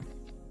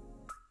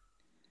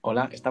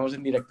Hola, estamos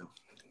en directo.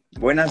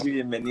 Buenas y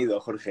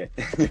bienvenido, Jorge.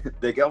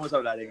 ¿De qué vamos a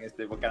hablar en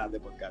este canal de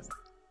podcast?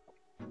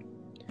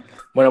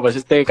 Bueno, pues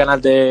este canal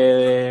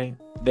de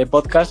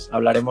podcast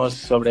hablaremos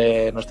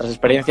sobre nuestras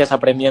experiencias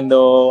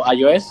aprendiendo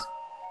iOS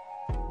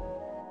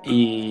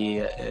y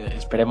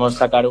esperemos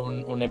sacar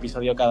un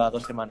episodio cada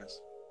 2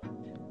 semanas.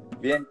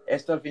 Bien,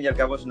 esto al fin y al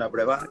cabo es una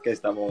prueba que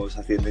estamos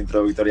haciendo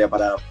introductoria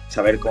para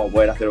saber cómo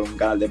poder hacer un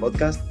canal de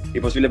podcast y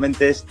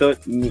posiblemente esto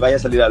ni vaya a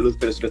salir a la luz,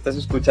 pero si lo estás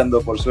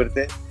escuchando por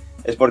suerte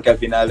es porque al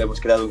final hemos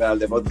creado un canal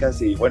de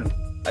podcast y bueno,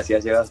 así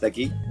has llegado hasta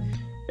aquí.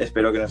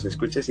 Espero que nos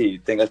escuches y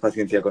tengas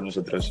paciencia con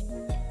nosotros.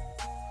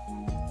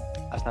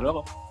 Hasta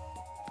luego.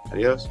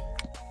 Adiós.